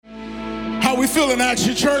How we feeling,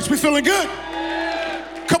 Action Church? We feeling good?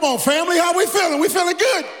 Come on, family, how we feeling? We feeling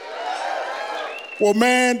good? Well,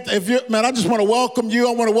 man, I just want to welcome you.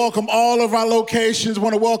 I want to welcome all of our locations. I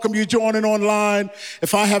want to welcome you joining online.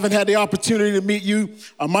 If I haven't had the opportunity to meet you,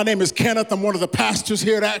 my name is Kenneth. I'm one of the pastors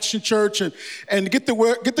here at Action Church, and get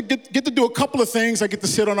to do a couple of things. I get to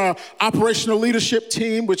sit on our operational leadership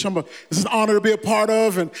team, which this is an honor to be a part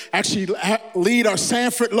of, and actually lead our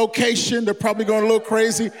Sanford location. They're probably going a little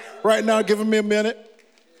crazy right now. Giving me a minute.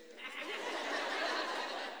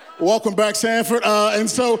 Welcome back, Sanford. And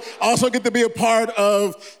so I also get to be a part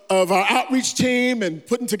of our outreach team and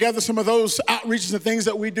putting together some of those outreaches and things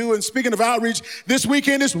that we do. And speaking of outreach, this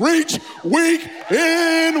weekend is Reach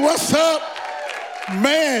Weekend. What's up?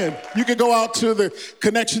 Man, you can go out to the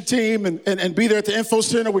connection team and be there at the info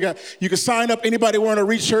center. You can sign up. Anybody wearing a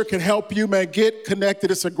Reach shirt can help you, man. Get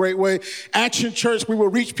connected. It's a great way. Action Church, we will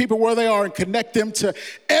reach people where they are and connect them to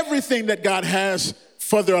everything that God has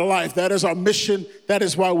for their life. That is our mission. That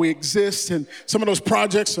is why we exist. And some of those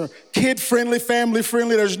projects are kid-friendly,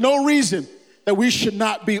 family-friendly. There's no reason that we should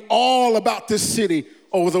not be all about this city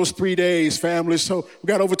over those 3 days, family. So we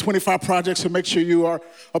got over 25 projects, so make sure you are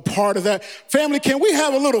a part of that. Family, can we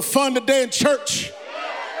have a little fun today in church?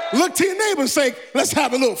 Look to your neighbor and say, let's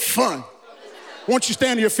have a little fun. Won't you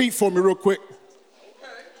stand on your feet for me real quick?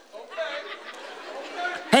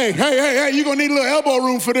 Hey, you're going to need a little elbow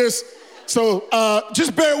room for this. So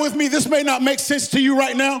just bear with me. This may not make sense to you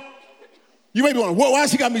right now. You may be wondering, why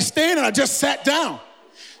has he got me standing? I just sat down.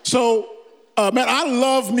 So, man, I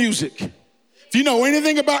love music. If you know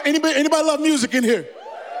anything about anybody love music in here?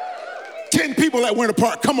 10 people that went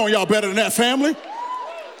apart. Come on, y'all better than that, family.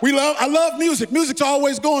 I love music. Music's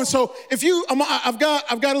always going. So if I've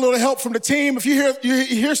got a little help from the team. If you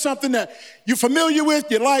hear something that you're familiar with,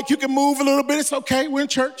 you like, you can move a little bit. It's okay. We're in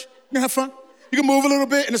church. You can have fun. You can move a little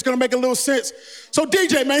bit, and it's going to make a little sense. So,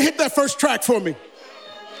 DJ, man, hit that first track for me.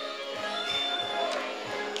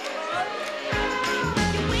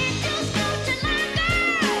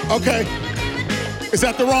 Okay. Is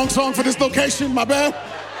that the wrong song for this location? My bad?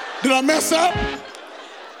 Did I mess up?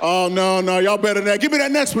 Oh, no, y'all better than that. Give me that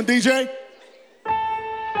next one, DJ.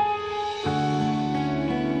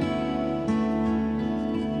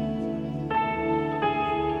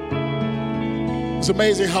 It's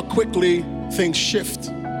amazing how quickly things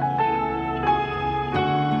shift.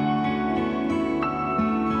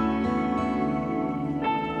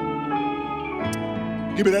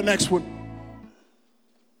 Give me that next one.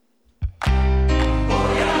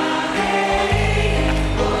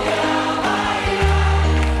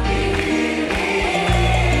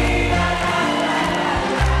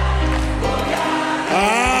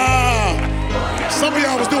 Some of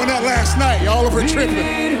y'all was doing that last night. Y'all over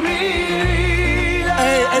tripping.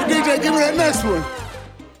 Hey, DJ, give me that next one.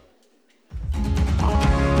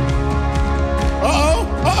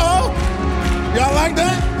 Uh-oh. Y'all like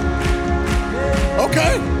that?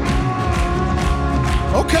 Okay.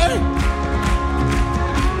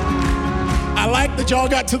 I like that y'all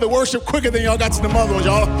got to the worship quicker than y'all got to the other ones,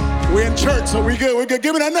 y'all. We're in church, so we good.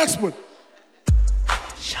 Give me that next one.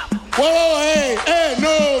 Whoa, hey,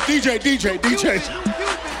 no, DJ.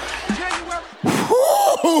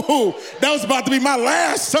 Woo, that was about to be my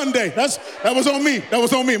last Sunday. That was on me.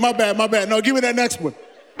 My bad. No, give me that next one.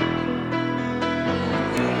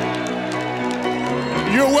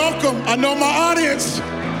 You're welcome. I know my audience.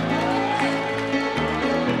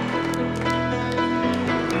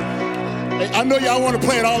 Hey, I know y'all want to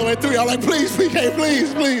play it all the way through. Y'all like, please, PK,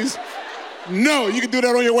 please. No, you can do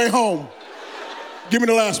that on your way home. Give me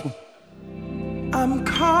the last one. I'm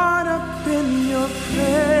caught up in your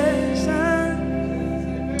presence.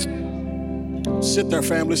 Sit there,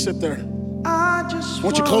 family, sit there. I just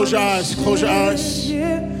won't you close your eyes? Close your eyes.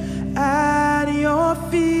 At your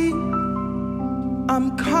feet.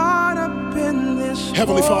 I'm caught up in this.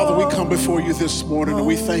 Heavenly Father, we come before you this morning and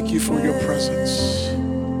we thank you for your presence.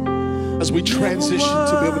 As we transition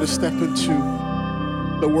to be able to step into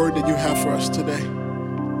the word that you have for us today.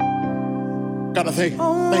 God, I thank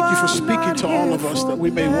you for speaking to all of us that we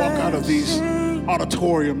may walk out of these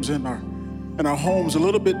auditoriums in our homes a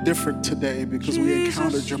little bit different today because we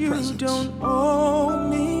encountered your presence.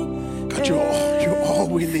 God, you're all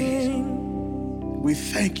we need. We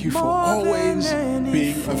thank you for always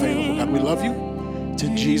being available. God, we love you. It's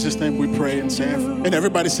in Jesus' name we pray and say, and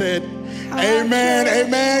everybody said,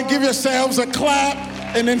 amen. Give yourselves a clap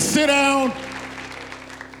and then sit down. I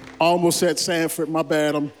almost said Sanford, my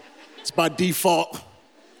bad. It's by default.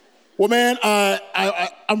 Well, man,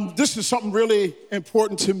 this is something really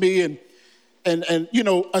important to me, and you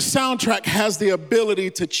know, a soundtrack has the ability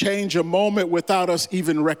to change a moment without us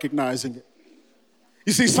even recognizing it.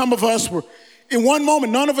 You see, some of us were, in one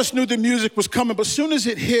moment, none of us knew the music was coming, but as soon as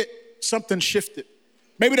it hit, something shifted.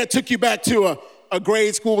 Maybe that took you back to a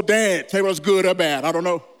grade school dance. Maybe it was good or bad, I don't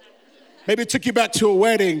know. Maybe it took you back to a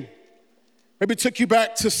wedding. Maybe it took you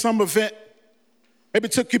back to some event. Maybe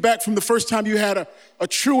it took you back from the first time you had a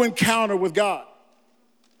true encounter with God.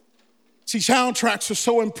 See, soundtracks are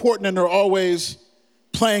so important and they're always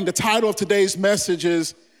playing. The title of today's message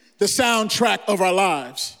is The Soundtrack of Our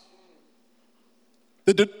Lives.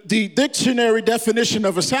 The dictionary definition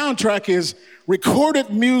of a soundtrack is recorded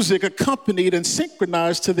music accompanied and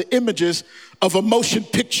synchronized to the images of a motion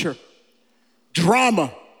picture.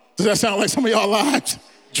 Drama. Does that sound like some of y'all lives?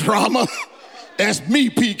 Drama. That's me,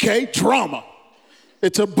 PK, drama.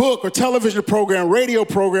 It's a book or television program, radio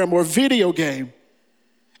program, or video game.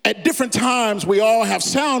 At different times, we all have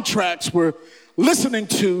soundtracks we're listening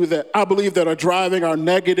to that I believe that are driving our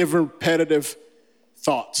negative and repetitive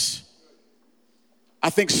thoughts. I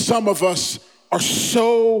think some of us are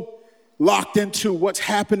so locked into what's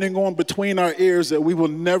happening on between our ears that we will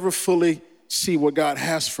never fully see what God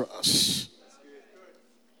has for us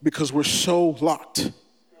because we're so locked.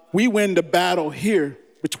 We win the battle here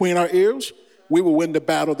between our ears, we will win the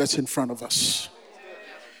battle that's in front of us.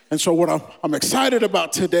 And so what I'm excited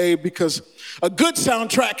about today, because a good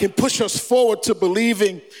soundtrack can push us forward to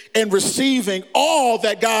believing and receiving all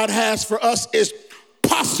that God has for us is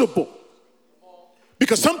possible.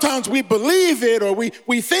 Because sometimes we believe it or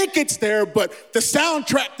we think it's there, but the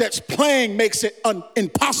soundtrack that's playing makes it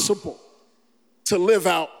impossible to live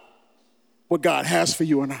out what God has for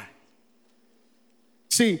you and I.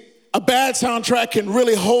 See, a bad soundtrack can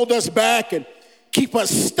really hold us back and keep us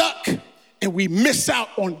stuck, and we miss out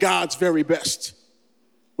on God's very best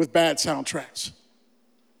with bad soundtracks.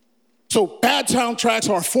 So bad soundtracks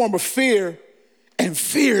are a form of fear, and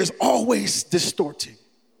fear is always distorting.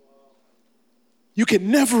 You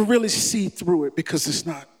can never really see through it because it's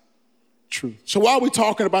not true. So why are we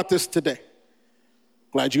talking about this today?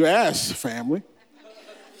 Glad you asked, family.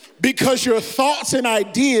 Because your thoughts and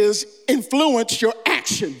ideas influence your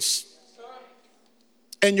actions.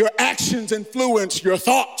 And your actions influence your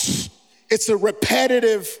thoughts. It's a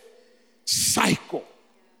repetitive cycle.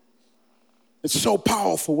 It's so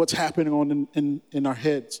powerful what's happening on in our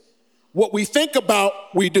heads. What we think about,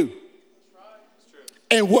 we do.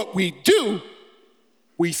 And what we do,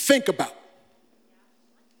 we think about.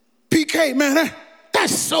 PK, man,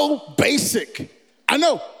 that's so basic. I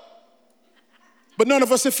know. But none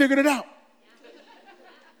of us have figured it out.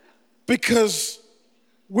 Because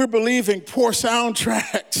we're believing poor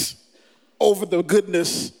soundtracks over the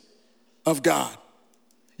goodness of God.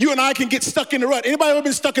 You and I can get stuck in the rut. Anybody ever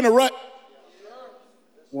been stuck in a rut?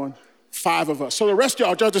 5 of us. So the rest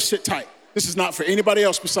of y'all just sit tight. This is not for anybody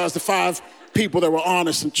else besides the 5 people that were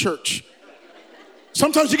honest in church.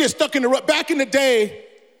 Sometimes you get stuck in the rut. Back in the day,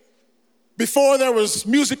 before there was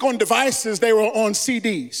music on devices, they were on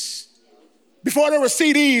CDs. Before there were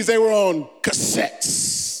CDs, they were on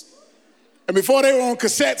cassettes. And before they were on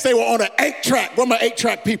cassettes, they were on an 8-track. Where are my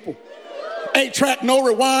 8-track people? 8-track, no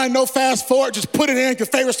rewind, no fast forward. Just put it in. If your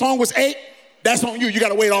favorite song was 8, that's on you. You got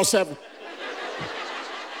to wait all 7.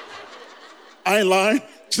 I ain't lying.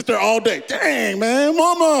 Sit there all day. Dang, man,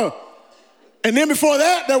 mama. And then before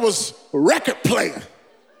that, there was a record player,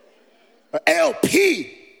 an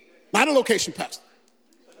LP, not a location pastor.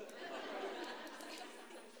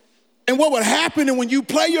 And what would happen is when you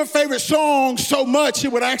play your favorite song so much,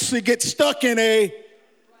 it would actually get stuck in a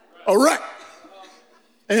rut.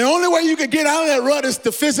 And the only way you could get out of that rut is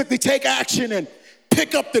to physically take action and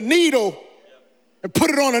pick up the needle and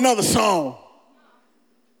put it on another song.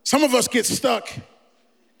 Some of us get stuck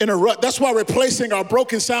in a rut. That's why replacing our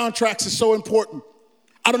broken soundtracks is so important.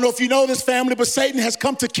 I don't know if you know this, family, but Satan has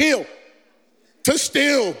come to kill, to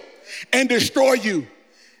steal, and destroy you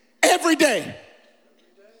every day,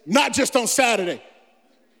 not just on Saturday.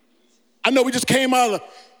 I know we just came out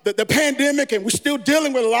of the pandemic and we're still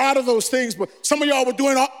dealing with a lot of those things, but some of y'all were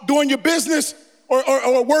doing your business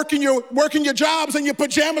or working your jobs in your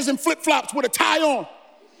pajamas and flip-flops with a tie on.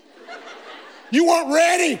 You weren't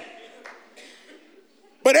ready.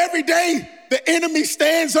 But every day, the enemy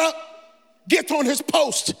stands up, gets on his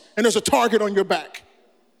post, and there's a target on your back.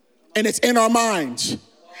 And it's in our minds.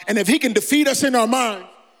 And if he can defeat us in our mind,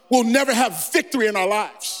 we'll never have victory in our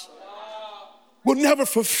lives. We'll never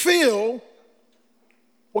fulfill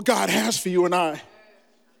what God has for you and I.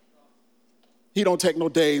 He don't take no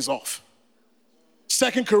days off.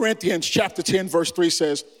 2 Corinthians chapter 10, verse 3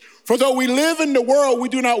 says, "For though we live in the world, we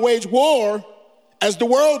do not wage war as the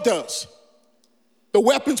world does. The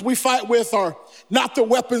weapons we fight with are not the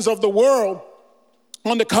weapons of the world.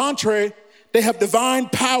 On the contrary, They have divine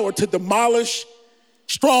power to demolish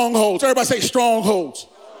strongholds. Everybody say strongholds.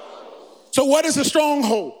 So what is a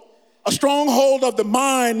stronghold? A stronghold of the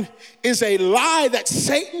mind is a lie that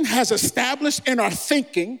Satan has established in our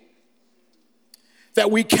thinking that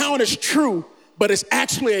we count as true, but it's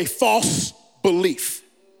actually a false belief.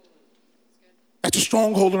 That's a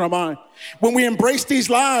stronghold in our mind. When we embrace these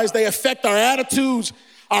lies, they affect our attitudes,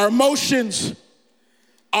 our emotions,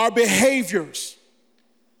 our behaviors.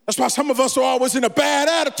 That's why some of us are always in a bad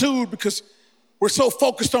attitude, because we're so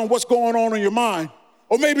focused on what's going on in your mind.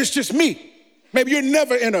 Or maybe it's just me. Maybe you're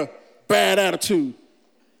never in a bad attitude.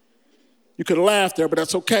 You could have laughed there, but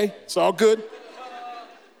that's okay. It's all good.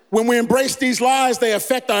 When we embrace these lies, they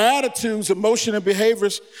affect our attitudes, emotion, and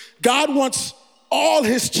behaviors. God wants all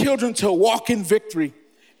his children to walk in victory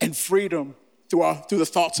and freedom through the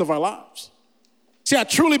thoughts of our lives. See, I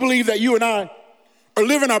truly believe that you and I are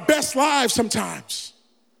living our best lives sometimes,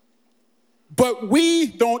 but we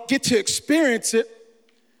don't get to experience it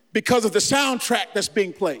because of the soundtrack that's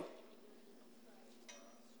being played.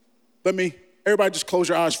 Everybody just close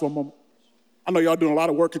your eyes for a moment. I know y'all doing a lot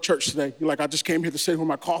of work at church today. You're like, I just came here to sit with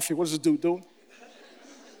my coffee. What is this dude doing?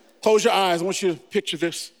 Close your eyes. I want you to picture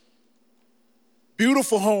this.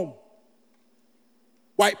 Beautiful home.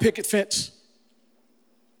 White picket fence.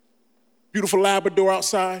 Beautiful Labrador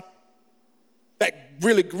outside. That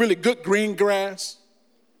really, really good green grass.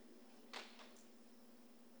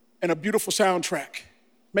 And a beautiful soundtrack.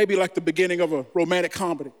 Maybe like the beginning of a romantic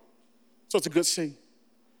comedy. So it's a good scene.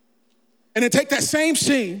 And then take that same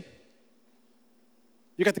scene.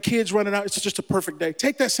 You got the kids running out. It's just a perfect day.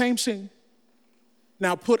 Take that same scene.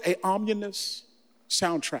 Now put an ominous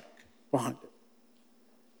soundtrack behind it.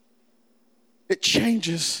 It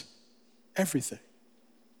changes everything.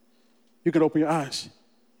 You can open your eyes.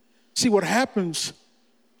 See what happens,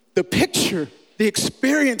 the picture, the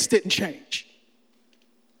experience didn't change.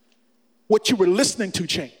 What you were listening to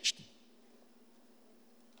changed.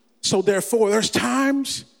 So therefore, there's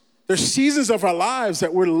seasons of our lives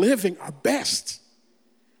that we're living our best.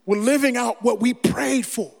 We're living out what we prayed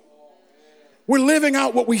for. We're living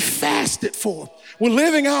out what we fasted for. We're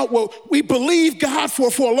living out what we believed God for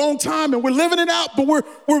a long time, and we're living it out, but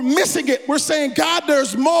we're missing it. We're saying, God,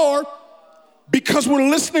 there's more, because we're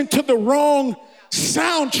listening to the wrong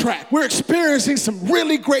soundtrack. We're experiencing some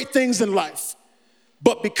really great things in life,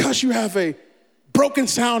 but because you have a broken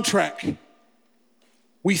soundtrack,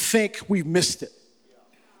 we think we've missed it,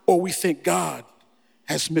 or we think God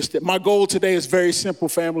has missed it. My goal today is very simple,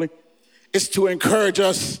 family. It's to encourage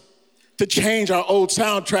us to change our old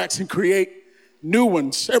soundtracks and create new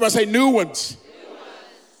ones. Everybody say new ones. New ones.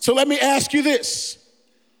 So let me ask you this.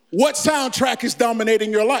 What soundtrack is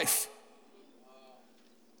dominating your life?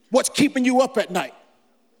 What's keeping you up at night?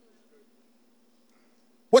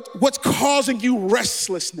 What's causing you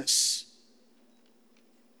restlessness?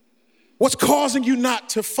 What's causing you not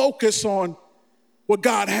to focus on what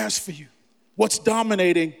God has for you? What's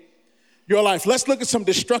dominating your life? Let's look at some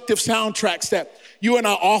destructive soundtracks that you and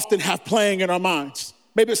I often have playing in our minds.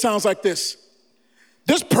 Maybe it sounds like this.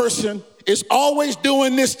 This person is always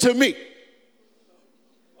doing this to me.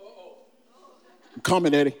 I'm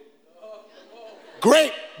coming, Eddie.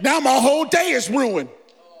 Great. Now my whole day is ruined.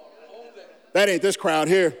 That ain't this crowd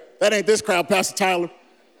here. That ain't this crowd, Pastor Tyler.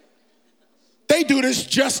 They do this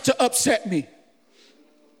just to upset me.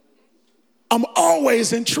 I'm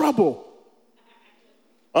always in trouble.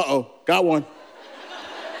 Uh-oh, got one.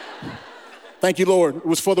 Thank you, Lord. It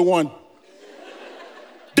was for the one.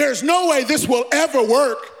 There's no way this will ever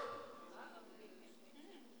work.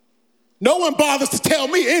 No one bothers to tell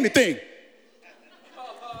me anything.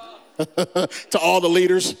 To all the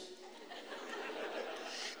leaders.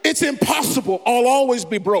 It's impossible. I'll always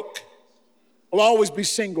be broke. I'll always be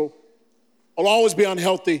single. I'll always be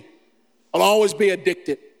unhealthy. I'll always be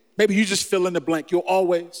addicted. Maybe you just fill in the blank. You'll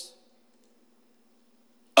always.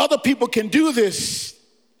 Other people can do this,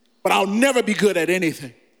 but I'll never be good at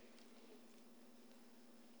anything.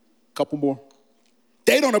 Couple more.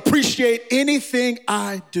 They don't appreciate anything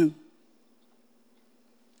I do.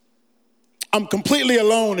 I'm completely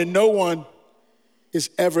alone and no one is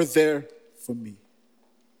ever there for me.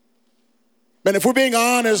 Man, if we're being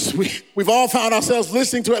honest, we've all found ourselves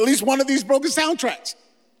listening to at least one of these broken soundtracks.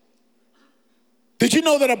 Did you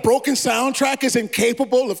know that a broken soundtrack is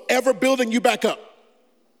incapable of ever building you back up?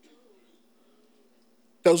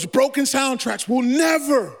 Those broken soundtracks will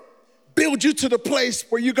never build you to the place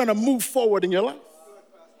where you're gonna move forward in your life.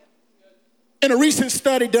 In a recent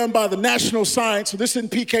study done by the National Science, so this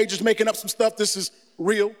isn't PK just making up some stuff, this is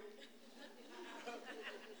real.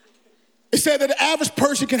 It said that the average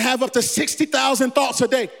person can have up to 60,000 thoughts a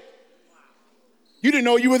day. You didn't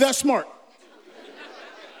know you were that smart.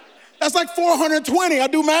 That's like 420. I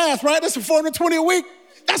do math, right? That's 420 a week.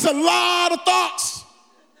 That's a lot of thoughts.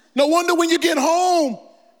 No wonder when you get home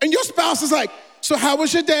and your spouse is like, so how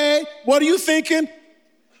was your day? What are you thinking?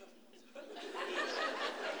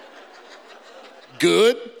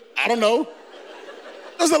 Good. I don't know.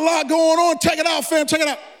 There's a lot going on. Check it out, fam. Check it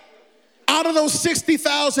out. Out of those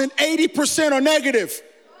 60,000, 80% are negative.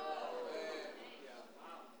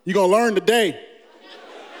 You're going to learn today.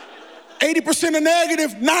 80% are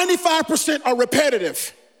negative, 95% are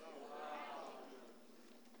repetitive.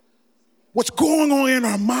 What's going on in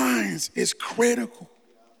our minds is critical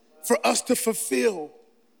for us to fulfill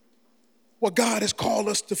what God has called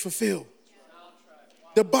us to fulfill.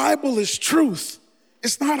 The Bible is truth.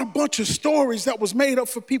 It's not a bunch of stories that was made up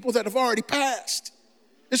for people that have already passed.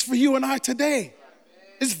 It's for you and I today.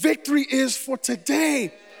 This victory is for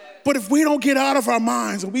today. But if we don't get out of our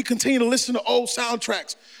minds and we continue to listen to old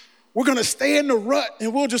soundtracks, we're going to stay in the rut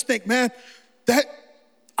and we'll just think, man, that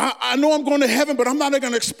I know I'm going to heaven, but I'm not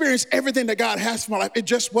going to experience everything that God has for my life. It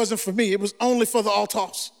just wasn't for me. It was only for the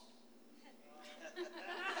Altos.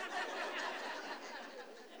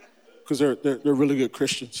 Because they're really good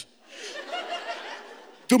Christians.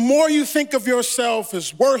 The more you think of yourself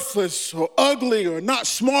as worthless or ugly or not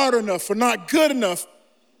smart enough or not good enough,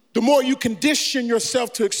 the more you condition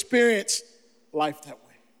yourself to experience life that way.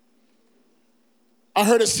 I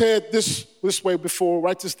heard it said this way before.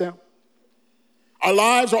 Write this down. Our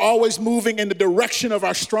lives are always moving in the direction of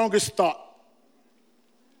our strongest thought.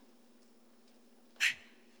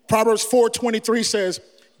 Proverbs 4:23 says,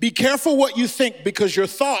 be careful what you think because your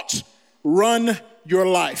thoughts run your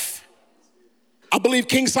life. I believe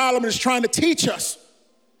King Solomon is trying to teach us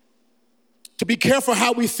to be careful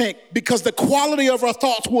how we think because the quality of our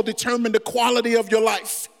thoughts will determine the quality of your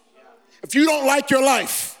life. If you don't like your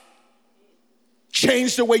life,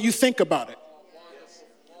 change the way you think about it.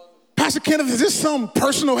 Pastor Kenneth, is this some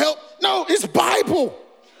personal help? No, it's Bible.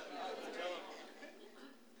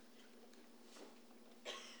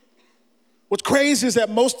 What's crazy is that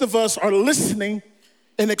most of us are listening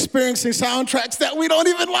and experiencing soundtracks that we don't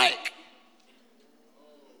even like.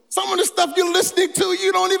 Some of the stuff you're listening to,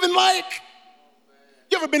 you don't even like.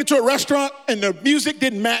 You ever been into a restaurant and the music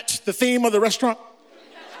didn't match the theme of the restaurant?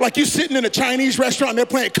 Like you sitting in a Chinese restaurant and they're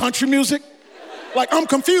playing country music? Like, I'm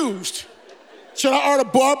confused. Should I order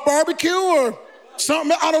barbecue or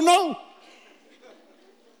something? I don't know.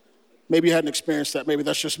 Maybe you hadn't experienced that. Maybe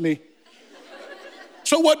that's just me.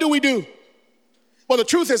 So what do we do? Well, the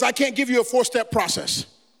truth is I can't give you a 4-step process.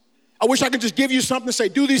 I wish I could just give you something to say,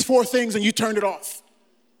 do these 4 things and you turn it off.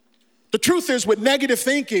 The truth is with negative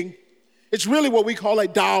thinking, it's really what we call a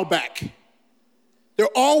dial back. They're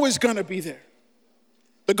always gonna be there.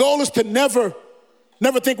 The goal is to never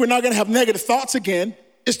think we're not gonna have negative thoughts again.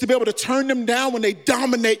 It's to be able to turn them down when they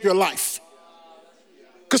dominate your life.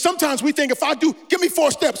 Because sometimes we think if I do, give me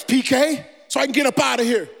 4 steps, PK, so I can get up out of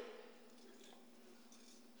here.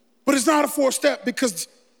 But it's not a 4-step because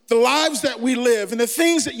the lives that we live and the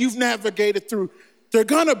things that you've navigated through, they're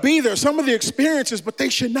gonna be there, some of the experiences, but they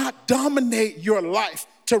should not dominate your life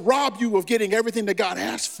to rob you of getting everything that God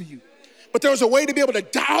has for you. But there's a way to be able to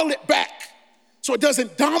dial it back so it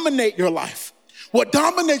doesn't dominate your life. What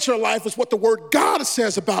dominates your life is what the word God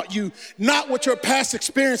says about you, not what your past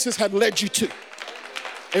experiences had led you to.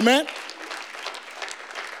 Amen?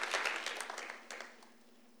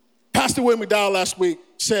 Pastor William McDowell last week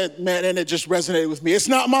said, man, and it just resonated with me. It's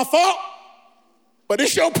not my fault, but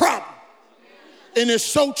it's your problem. And it's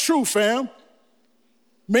so true, fam.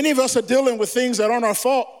 Many of us are dealing with things that aren't our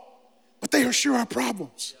fault, but they are sure our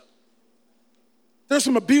problems. There's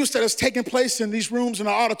some abuse that has taken place in these rooms and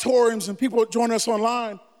our auditoriums and people joining us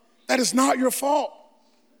online. That is not your fault,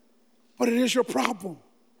 but it is your problem.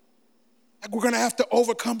 Like we're gonna have to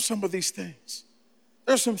overcome some of these things.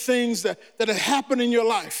 There's some things that have happened in your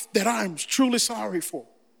life that I'm truly sorry for.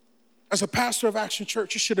 As a pastor of Action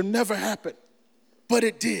Church, it should have never happened, but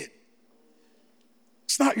it did.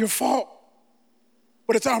 It's not your fault,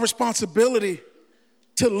 but it's our responsibility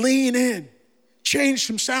to lean in, change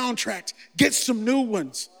some soundtracks, get some new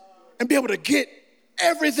ones, and be able to get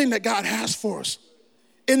everything that God has for us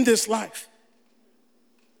in this life.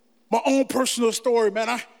 My own personal story,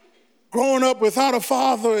 man, growing up without a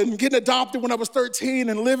father and getting adopted when I was 13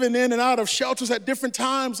 and living in and out of shelters at different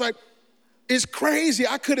times, like, it's crazy.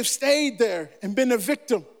 I could have stayed there and been a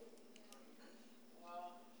victim.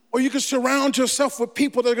 Or you can surround yourself with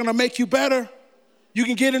people that are gonna make you better. You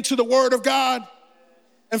can get into the Word of God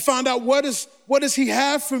and find out what does He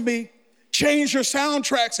have for me. Change your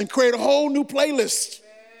soundtracks and create a whole new playlist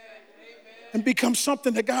and become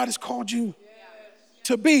something that God has called you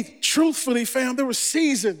to be. Truthfully, fam, there were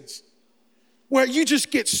seasons where you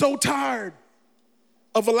just get so tired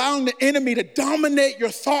of allowing the enemy to dominate your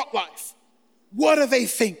thought life. What are they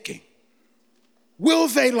thinking? Will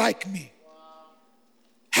they like me?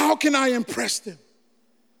 How can I impress them?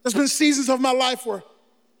 There's been seasons of my life where,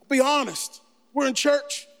 I'll be honest, we're in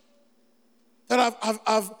church, that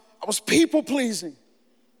I was people pleasing.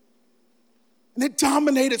 And it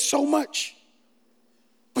dominated so much.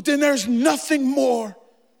 But then there's nothing more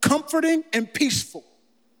comforting and peaceful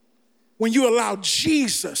when you allow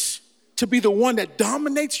Jesus to be the one that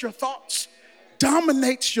dominates your thoughts,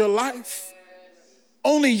 dominates your life.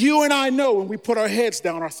 Only you and I know when we put our heads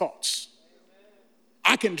down our thoughts.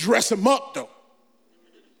 I can dress them up though.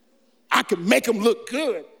 I can make them look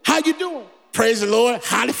good. How you doing? Praise the Lord,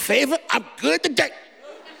 highly favored. I'm good today.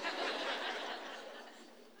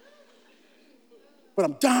 But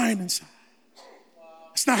I'm dying inside.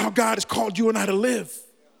 That's not how God has called you and I to live.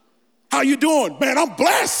 How you doing? Man, I'm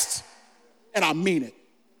blessed. And I mean it.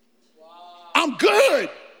 I'm good.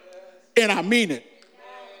 And I mean it.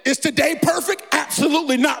 Is today perfect?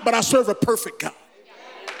 Absolutely not, but I serve a perfect God.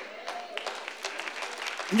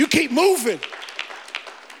 And you keep moving.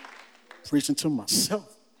 Preaching to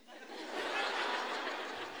myself.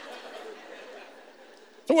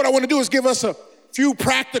 So what I want to do is give us a few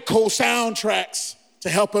practical soundtracks to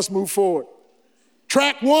help us move forward.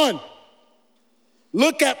 Track 1,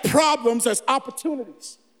 look at problems as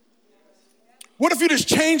opportunities. What if you just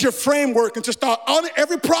change your framework and just thought,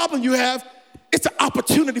 every problem you have, it's an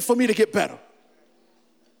opportunity for me to get better.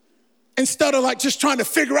 Instead of like just trying to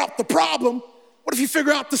figure out the problem, what if you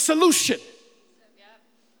figure out the solution?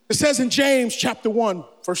 It says in James chapter 1,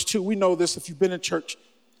 verse 2, we know this if you've been in church.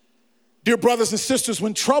 Dear brothers and sisters,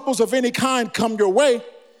 when troubles of any kind come your way,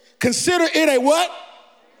 consider it a what?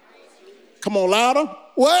 Come on, louder.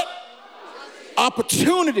 What?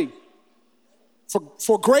 Opportunity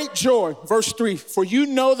for great joy. Verse 3, for you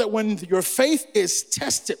know that when your faith is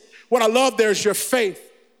tested, what I love there is your faith.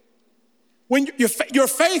 When your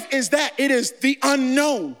faith is that, it is the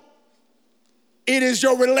unknown. It is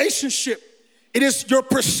your relationship. It is your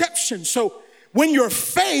perception. So when your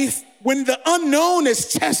faith, when the unknown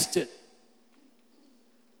is tested,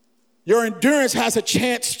 your endurance has a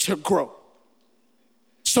chance to grow.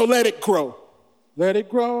 So let it grow. Let it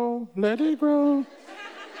grow, let it grow.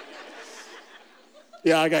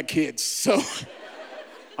 Yeah, I got kids, so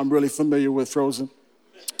I'm really familiar with Frozen.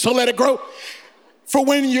 So let it grow. For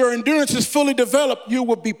when your endurance is fully developed, you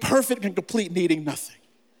will be perfect and complete, needing nothing.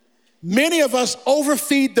 Many of us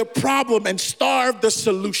overfeed the problem and starve the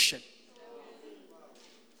solution.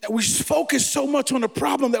 That we focus so much on the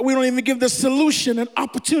problem that we don't even give the solution an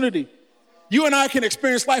opportunity. You and I can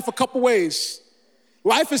experience life a couple ways.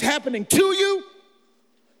 Life is happening to you,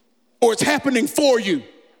 or it's happening for you.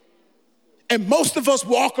 And most of us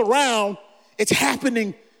walk around, it's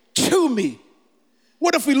happening to me.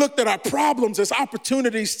 What if we looked at our problems as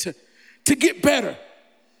opportunities to get better,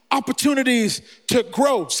 opportunities to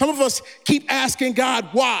grow? Some of us keep asking God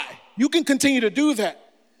why. You can continue to do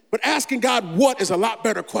that, but asking God what is a lot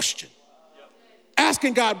better question.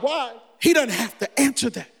 Asking God why, he doesn't have to answer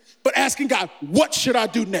that, but asking God, what should I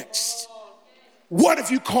do next? What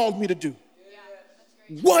have you called me to do?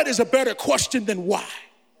 What is a better question than why?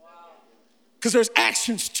 Because there's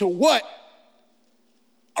actions to what.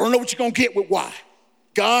 I don't know what you're going to get with why.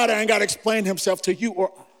 God ain't got to explain himself to you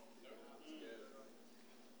or I.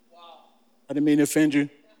 I didn't mean to offend you,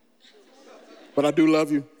 but I do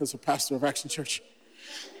love you as a pastor of Action Church.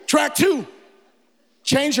 Track 2,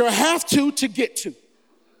 change your have to get to.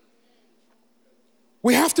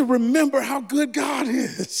 We have to remember how good God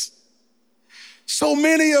is. So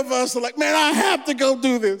many of us are like, man, I have to go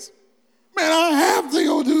do this. Man, I have to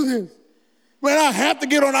go do this. Man, I have to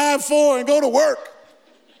get on I-4 and go to work.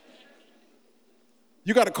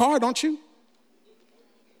 You got a car, don't you?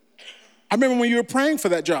 I remember when you were praying for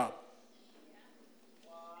that job.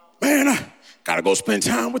 Man, I got to go spend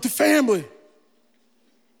time with the family.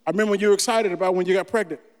 I remember when you were excited about when you got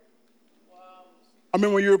pregnant. I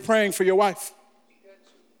remember when you were praying for your wife.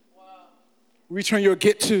 Return your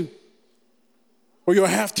get to, or your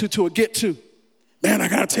have to a get to. Man, I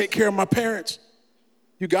got to take care of my parents.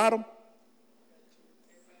 You got them?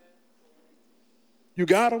 You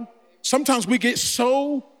got them? Sometimes we get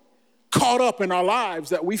so caught up in our lives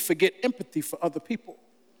that we forget empathy for other people.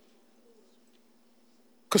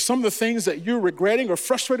 Because some of the things that you're regretting or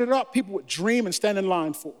frustrated about, people would dream and stand in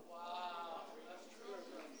line for.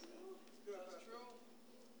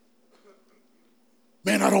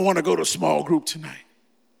 Man, I don't want to go to a small group tonight.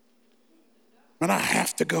 Man, I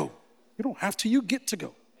have to go. You don't have to, you get to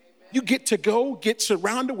go. You get to go, get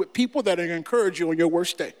surrounded with people that are going to encourage you on your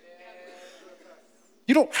worst day.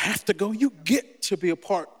 You don't have to go. You get to be a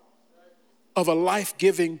part of a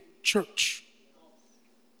life-giving church.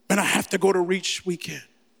 And I have to go to Reach Weekend.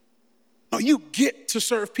 No, you get to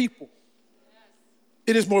serve people.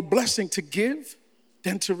 It is more blessing to give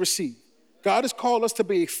than to receive. God has called us to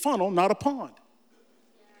be a funnel, not a pond.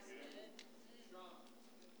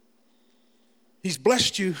 He's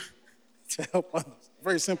blessed you to help others.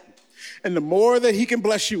 Very simple. And the more that he can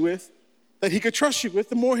bless you with, that he can trust you with,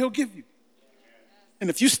 the more he'll give you. And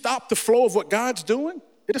if you stop the flow of what God's doing,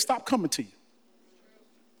 it'll stop coming to you.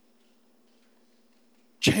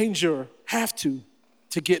 Change your have to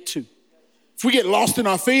get to. If we get lost in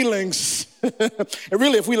our feelings, and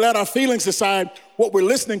really if we let our feelings decide what we're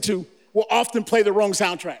listening to, we'll often play the wrong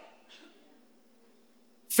soundtrack.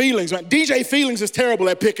 Feelings, right? DJ Feelings is terrible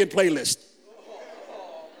at picking playlists.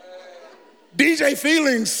 DJ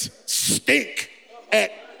Feelings stink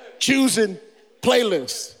at choosing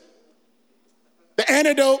playlists. The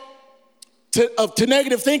antidote to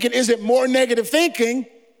negative thinking isn't more negative thinking.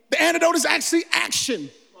 The antidote is actually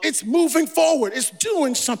action. It's moving forward. It's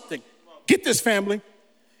doing something. Get this, family.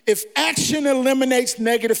 If action eliminates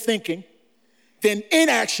negative thinking, then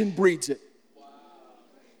inaction breeds it.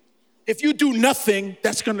 If you do nothing,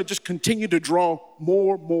 that's going to just continue to draw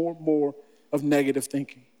more of negative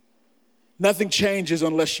thinking. Nothing changes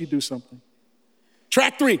unless you do something.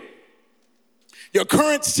 Track 3. Your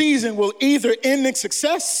current season will either end in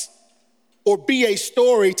success or be a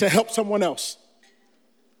story to help someone else.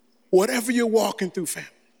 Whatever you're walking through, family,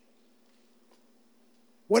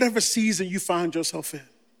 whatever season you find yourself in,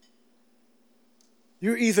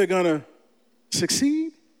 you're either going to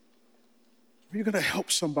succeed or you're going to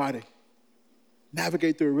help somebody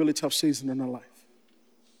navigate through a really tough season in their life.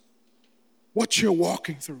 What you're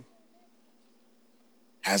walking through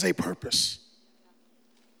has a purpose.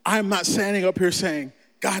 I'm not standing up here saying,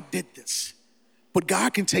 God did this, but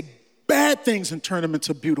God can take bad things and turn them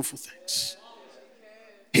into beautiful things.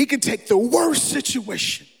 He can take the worst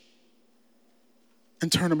situation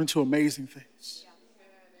and turn them into amazing things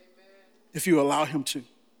if you allow him to.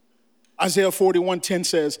 Isaiah 41:10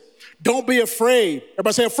 says, don't be afraid.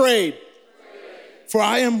 Everybody say afraid. For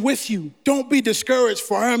I am with you. Don't be discouraged,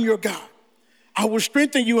 for I am your God. I will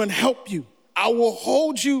strengthen you and help you. I will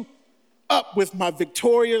hold you up with my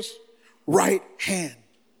victorious right hand.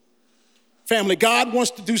 Family, God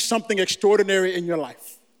wants to do something extraordinary in your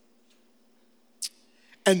life.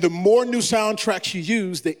 And the more new soundtracks you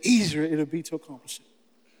use, the easier it'll be to accomplish it.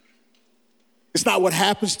 It's not what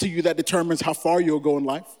happens to you that determines how far you'll go in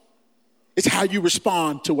life. It's how you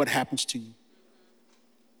respond to what happens to you.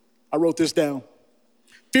 I wrote this down.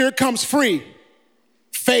 Fear comes free.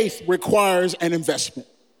 Faith requires an investment.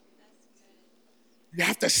 You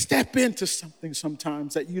have to step into something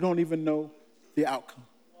sometimes that you don't even know the outcome.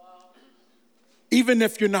 Even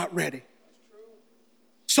if you're not ready.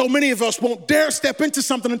 So many of us won't dare step into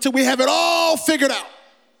something until we have it all figured out.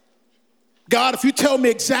 God, if you tell me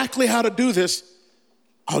exactly how to do this,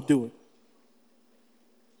 I'll do it.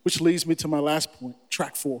 Which leads me to my last point,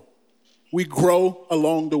 track 4. We grow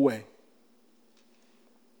along the way.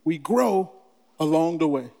 We grow along the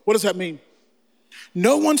way. What does that mean?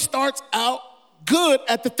 No one starts out good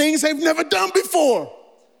at the things they've never done before.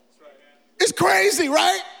 It's crazy,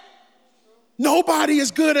 right? Nobody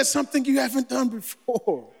is good at something you haven't done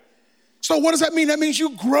before. So what does that mean? That means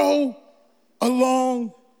you grow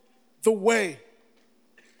along the way.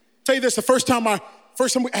 I'll tell you this, the first time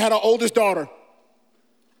we had our oldest daughter,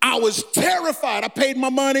 I was terrified. I paid my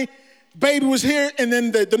money, baby was here, and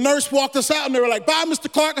then the nurse walked us out and they were like, bye,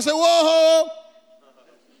 Mr. Clark. I said, whoa,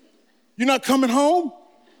 you're not coming home?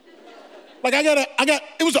 Like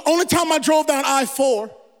it was the only time I drove down I-4,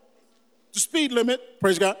 the speed limit,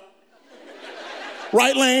 praise God.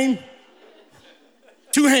 Right lane,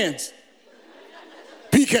 2 hands,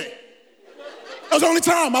 PK. That was the only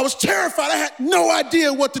time. I was terrified. I had no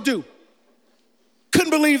idea what to do. Couldn't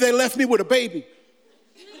believe they left me with a baby.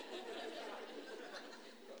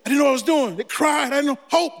 I didn't know what I was doing. They cried. I didn't know.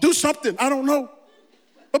 Hope, do something. I don't know.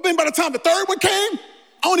 But then by the time the third one came,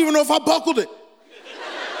 I don't even know if I buckled it.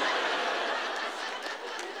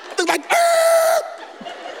 I was like,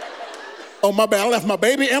 oh, my bad. I left my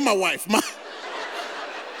baby and my wife. I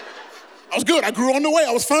was good. I grew on the way.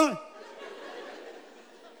 I was fine.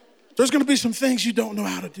 There's going to be some things you don't know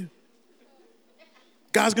how to do.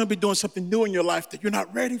 God's going to be doing something new in your life that you're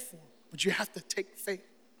not ready for, but you have to take faith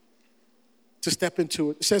to step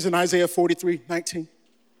into it. It says in Isaiah 43:19,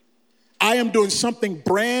 I am doing something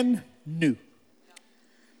brand new,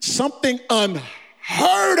 something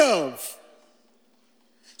unheard of.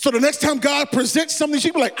 So the next time God presents something,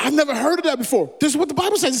 she'd be like, I've never heard of that before. This is what the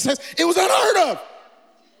Bible says. It says it was unheard of.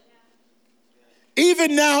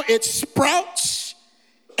 Even now it sprouts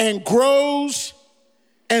and grows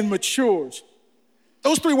and matures.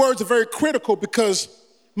 Those three words are very critical because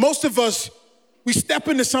most of us, we step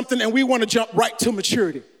into something and we want to jump right to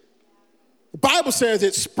maturity. The Bible says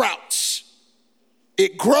it sprouts,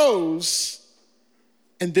 it grows,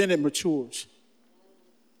 and then it matures.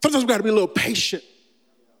 Sometimes we've got to be a little patient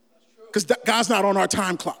because God's not on our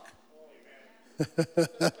time clock.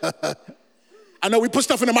 I know we put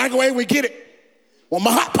stuff in the microwave, we get it. Well,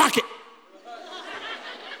 my Hot Pocket.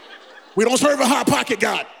 We don't serve a Hot Pocket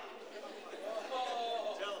God.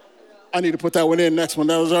 I need to put that one in, next one.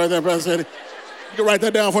 That was right there, Pastor Eddie. You can write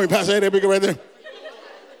that down for me, Pastor Eddie. Be right there.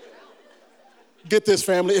 Get this,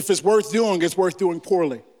 family. If it's worth doing, it's worth doing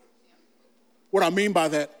poorly. What I mean by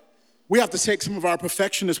that, we have to take some of our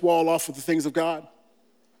perfectionist wall off of the things of God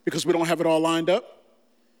because we don't have it all lined up.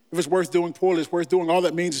 If it's worth doing poorly, it's worth doing. All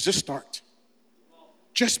that means is just start.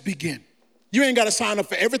 Just begin. You ain't got to sign up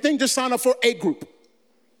for everything. Just sign up for a group.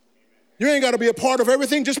 You ain't got to be a part of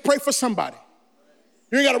everything. Just pray for somebody.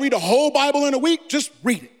 You ain't got to read the whole Bible in a week. Just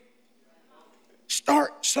read it.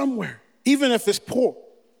 Start somewhere. Even if it's poor,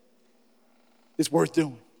 it's worth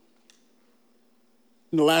doing.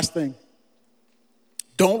 And the last thing,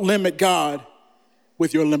 don't limit God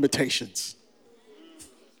with your limitations.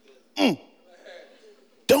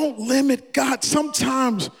 Don't limit God.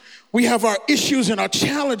 Sometimes we have our issues and our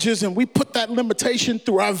challenges and we put that limitation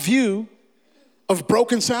through our view of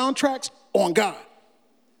broken soundtracks on God.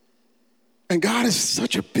 And God is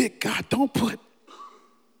such a big God. Don't put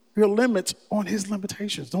your limits on his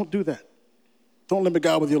limitations. Don't do that. Don't limit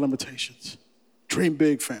God with your limitations. Dream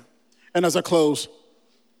big, fam. And as I close,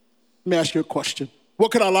 let me ask you a question.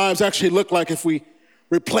 What could our lives actually look like if we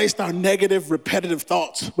replaced our negative, repetitive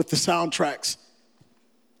thoughts with the soundtracks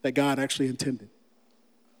that God actually intended?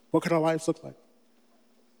 What could our lives look like?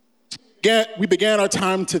 We began our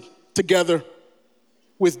time together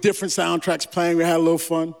with different soundtracks playing. We had a little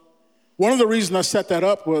fun. One of the reasons I set that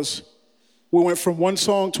up was we went from one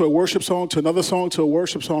song to a worship song to another song to a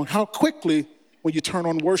worship song. How quickly, when you turn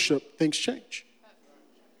on worship, things change.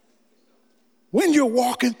 When you're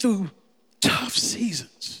walking through tough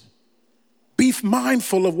seasons, be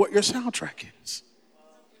mindful of what your soundtrack is.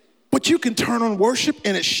 But you can turn on worship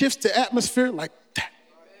and it shifts the atmosphere like that.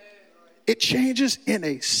 It changes in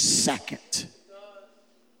a second.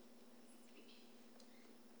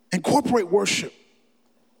 Incorporate worship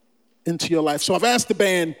into your life. So I've asked the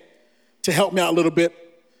band to help me out a little bit.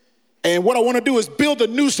 And what I want to do is build a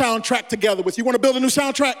new soundtrack together with you. Want to build a new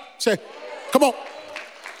soundtrack? Say, come on.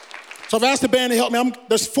 So I've asked the band to help me.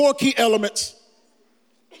 There's 4 key elements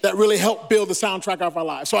that really help build the soundtrack of our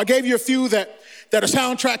lives. So I gave you a few that are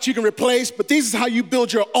soundtracks you can replace, but this is how you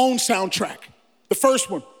build your own soundtrack. The first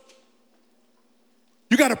one,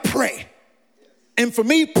 you got to pray. And for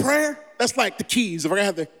me, prayer, that's like the keys. If I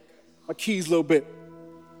have my keys a little bit.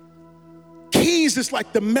 Keys is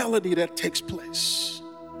like the melody that takes place.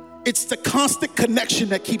 It's the constant connection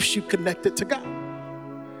that keeps you connected to God.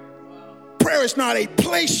 Prayer is not a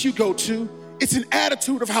place you go to. It's an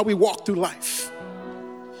attitude of how we walk through life.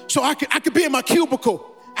 So I could be in my cubicle.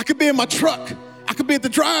 I could be in my truck. I could be at the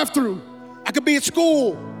drive-thru. I could be at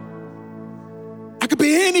school. I could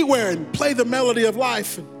be anywhere and play the melody of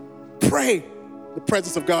life and pray. The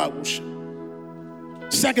presence of God will show.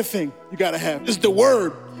 Second thing you got to have is the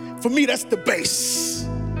word. For me, that's the bass.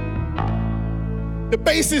 The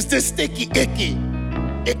bass is the sticky icky.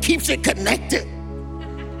 It keeps it connected.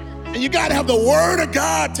 And you got to have the word of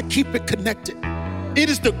God to keep it connected. It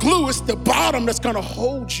is the glue, it's the bottom that's going to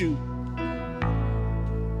hold you.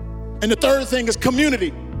 And the third thing is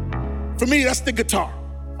community. For me, that's the guitar.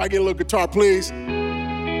 I get a little guitar, please.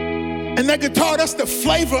 And that guitar, that's the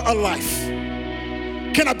flavor of life.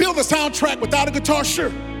 Can I build a soundtrack without a guitar?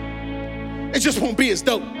 Sure. It just won't be as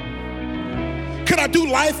dope. Could I do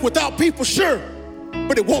life without people? Sure.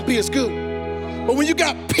 But it won't be as good. But when you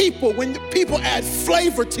got people, when people add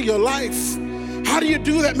flavor to your life, how do you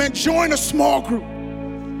do that, man? Join a small group.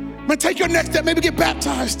 Man, take your next step. Maybe get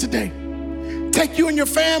baptized today. Take you and your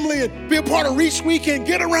family and be a part of Reach Weekend.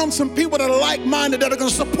 Get around some people that are like-minded, that are going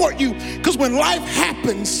to support you. Because when life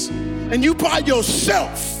happens and you by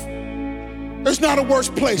yourself, there's not a worse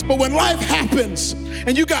place. But when life happens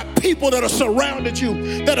and you got people that are surrounded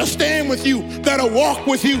you, that are staying with you, that'll walk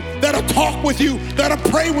with you, that'll talk with you, that'll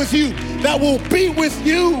pray with you, that will be with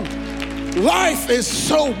you, life is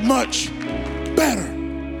so much better.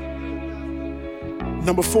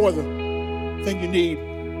 Number 4, the thing you need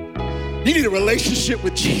a relationship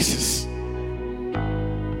with Jesus.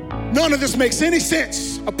 None of this makes any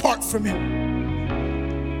sense apart from him.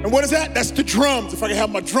 And what is that? That's the drums. If I can have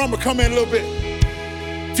my drummer come in a little bit.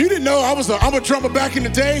 If you didn't know, I'm a drummer back in the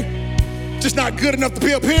day, just not good enough to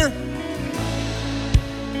be up here.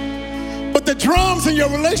 But the drums in your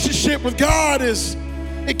relationship with God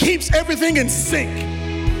it keeps everything in sync.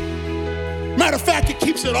 Matter of fact, it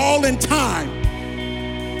keeps it all in time.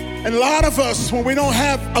 And a lot of us, when we don't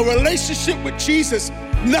have a relationship with Jesus,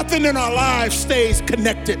 nothing in our lives stays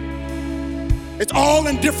connected. It's all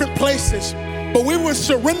in different places. But we would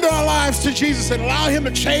surrender our lives to Jesus and allow him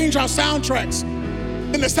to change our soundtracks.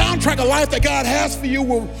 And the soundtrack of life that God has for you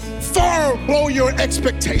will far blow your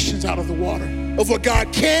expectations out of the water of what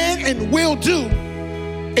God can and will do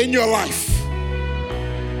in your life.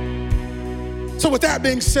 So with that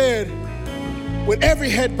being said, with every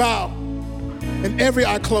head bowed and every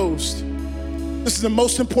eye closed, this is the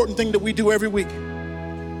most important thing that we do every week,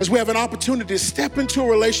 as we have an opportunity to step into a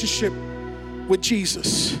relationship with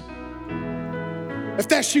Jesus. If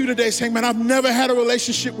that's you today saying, man, I've never had a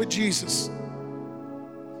relationship with Jesus.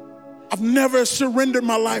 I've never surrendered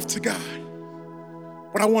my life to God,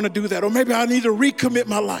 but I want to do that. Or maybe I need to recommit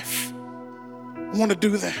my life. I want to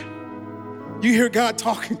do that. You hear God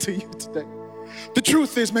talking to you today. The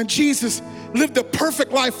truth is, man, Jesus lived a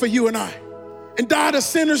perfect life for you and I and died a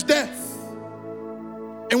sinner's death.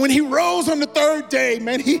 And when he rose on the third day,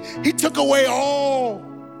 man, he took away all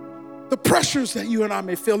the pressures that you and I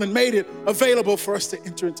may feel and made it available for us to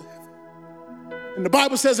enter into heaven. And the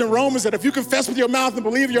Bible says in Romans that if you confess with your mouth and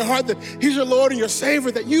believe in your heart that he's your Lord and your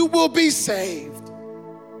Savior, that you will be saved.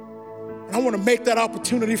 And I want to make that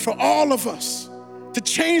opportunity for all of us to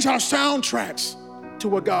change our soundtracks to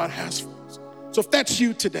what God has for us. So if that's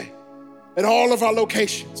you today, at all of our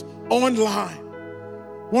locations, online,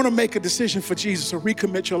 want to make a decision for Jesus or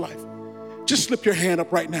recommit your life, just slip your hand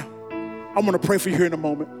up right now. I'm going to pray for you here in a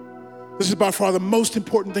moment. This is by far the most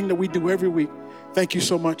important thing that we do every week. Thank you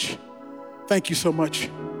so much. Thank you so much.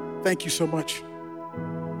 Thank you so much.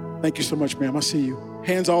 Thank you so much, ma'am. I see you.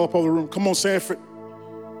 Hands all up over the room. Come on, Sanford,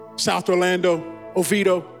 South Orlando,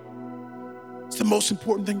 Oviedo. It's the most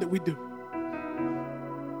important thing that we do.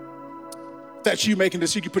 If that's you making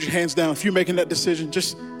this, you can put your hands down. If you're making that decision,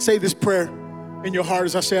 just say this prayer in your heart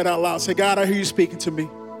as I say it out loud. Say, God, I hear you speaking to me.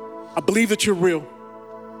 I believe that you're real.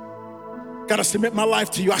 God, I submit my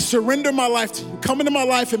life to you. I surrender my life to you. Come into my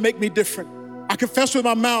life and make me different. I confess with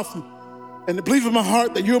my mouth and believe in my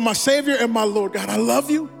heart that you are my Savior and my Lord. God, I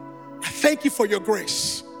love you. I thank you for your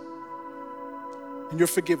grace and your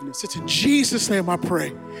forgiveness. It's in Jesus' name I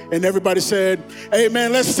pray. And everybody said,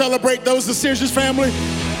 amen. Let's celebrate those decisions, family.